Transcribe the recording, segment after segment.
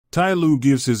Ty Lue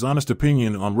gives his honest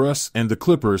opinion on Russ and the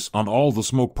Clippers on All the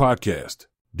Smoke podcast.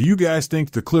 Do you guys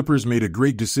think the Clippers made a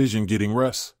great decision getting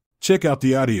Russ? Check out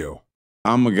the audio.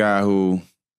 I'm a guy who,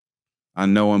 I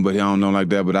know him, but I don't know him like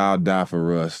that, but I'll die for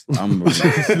Russ. I'm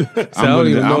jump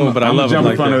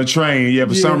in front of a train. Yeah,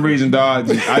 for some reason, dog,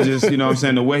 I just, you know what I'm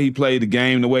saying, the way he played the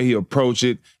game, the way he approached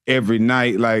it every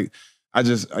night, like, I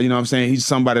just, you know what I'm saying, he's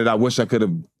somebody that I wish I could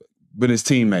have been his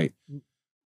teammate.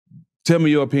 Tell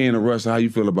me your opinion of Russ, how you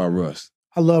feel about Russ.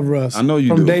 I love Russ. I know you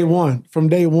do. From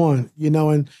day one, you know,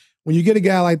 and when you get a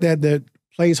guy like that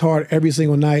plays hard every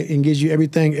single night and gives you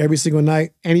everything every single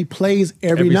night, and he plays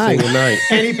every night.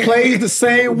 And he plays the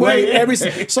same way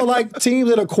so like teams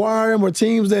that acquire him or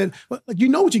teams that, like, you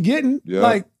know what you're getting. Yeah.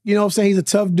 Like, you know what I'm saying, he's a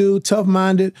tough dude,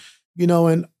 tough-minded, you know,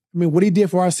 and I mean, what he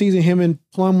did for our season, him and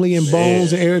Plumlee and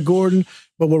Bones and Eric Gordon,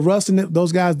 but what Russ and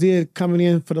those guys did coming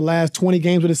in for the last 20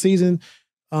 games of the season,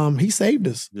 he saved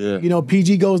us. Yeah. You know,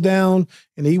 PG goes down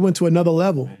and he went to another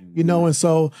level, you know, and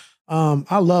so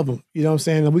I love him. You know what I'm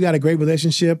saying? And we got a great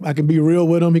relationship. I can be real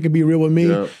with him. He can be real with me.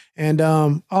 Yeah. And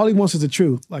all he wants is the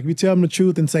truth. Like, if you tell him the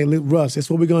truth and say, Russ, this is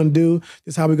what we're going to do.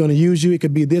 This is how we're going to use you. It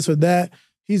could be this or that.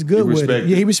 He's good with it.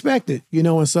 Yeah, he respects it. You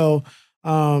know, and so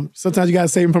sometimes you got to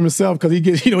save him from himself because he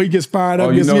gets fired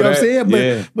up. You know what I'm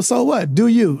saying? But so what? Do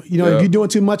you? You know, if you're doing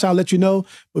too much, I'll let you know.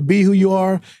 But be who you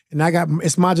are. And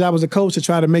it's my job as a coach to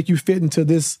try to make you fit into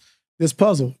this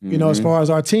puzzle, you know, as far as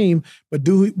our team. But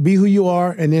be who you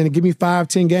are, and then give me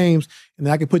 5-10 games, and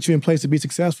then I can put you in place to be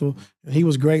successful. And he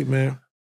was great, man.